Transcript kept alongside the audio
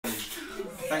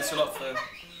Thanks a lot for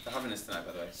having us tonight,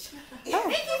 by the way. Thank you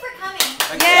for coming.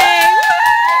 Yay!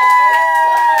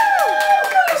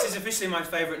 This is officially my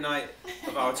favourite night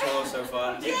of our tour so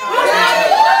far. You cannot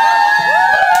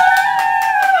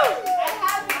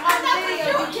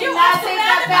take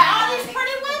that back. All these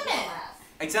pretty women.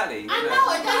 Exactly. I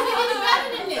know, it doesn't get any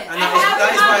better than this. And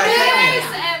that is why I came here.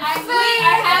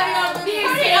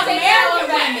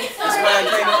 That's why I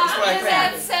came. That's why I came.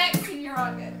 Had sex and you're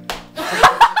all good.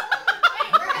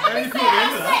 What did we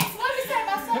say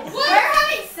about sex? We're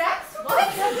having sex? What? I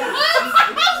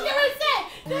was gonna say.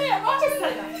 Damn, what was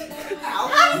that?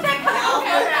 How did that come out?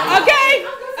 Okay.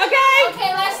 Okay,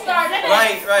 let's start.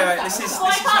 Right. This is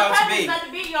how to be.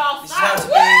 This is how to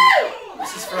be.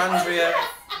 This is for Andrea.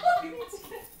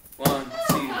 1,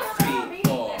 2, 3,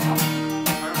 4.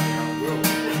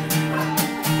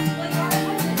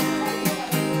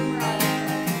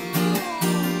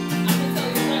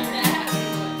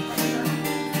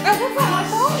 I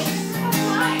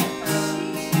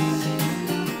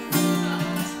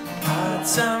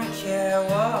don't care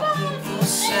what people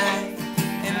say,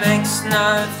 it makes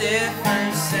no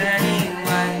difference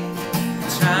anyway. I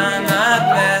try my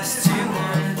best to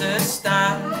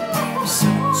understand.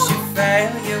 Such a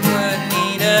failure would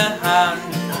need a hand.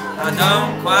 I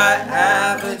don't quite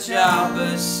have a job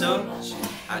as such.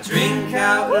 I drink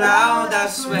out loud, I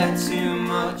sweat too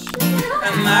much,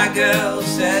 and my girl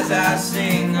says I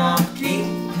sing off key.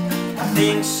 I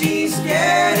think she's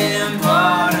getting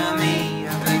bored of me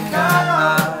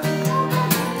because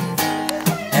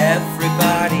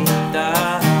everybody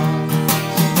does.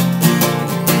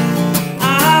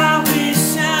 I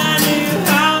wish I knew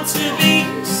how to be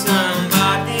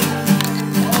somebody,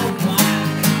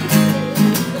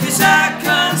 'cause I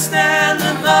can't stand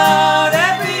the thought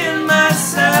of being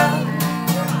myself.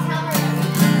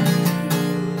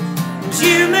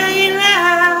 You may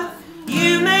laugh,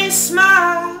 you may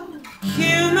smile,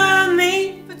 humor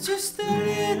me for just a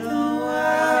little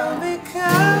while,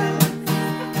 because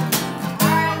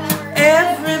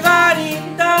everybody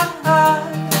does.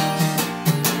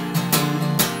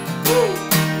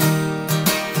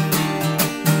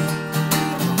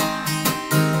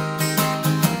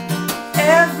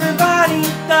 Everybody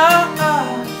does.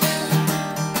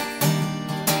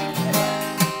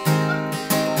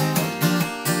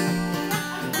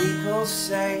 People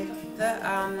say that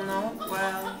I'm not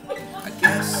well. I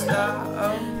guess that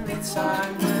only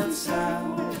time will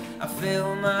tell. I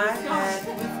fill my head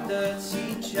with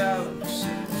dirty jokes,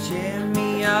 cheer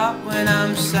me up when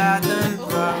I'm sad and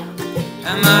broke.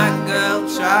 And my girl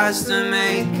tries to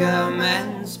make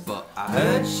amends, but I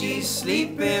heard she's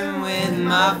sleeping with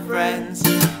my friends.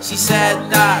 She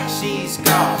said that she's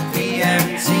got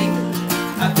PMT.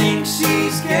 I think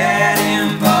she's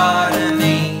getting bored of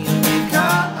me,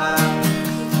 because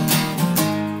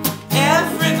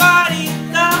everybody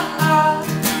knows.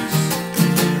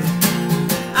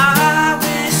 I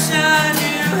wish I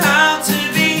knew how to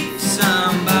be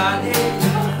somebody,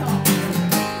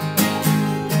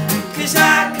 'cause I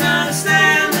can't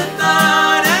stand the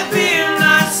thought of being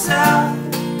myself.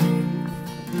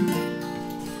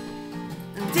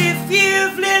 And if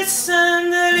you've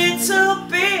listened a little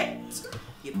bit,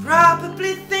 you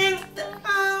probably think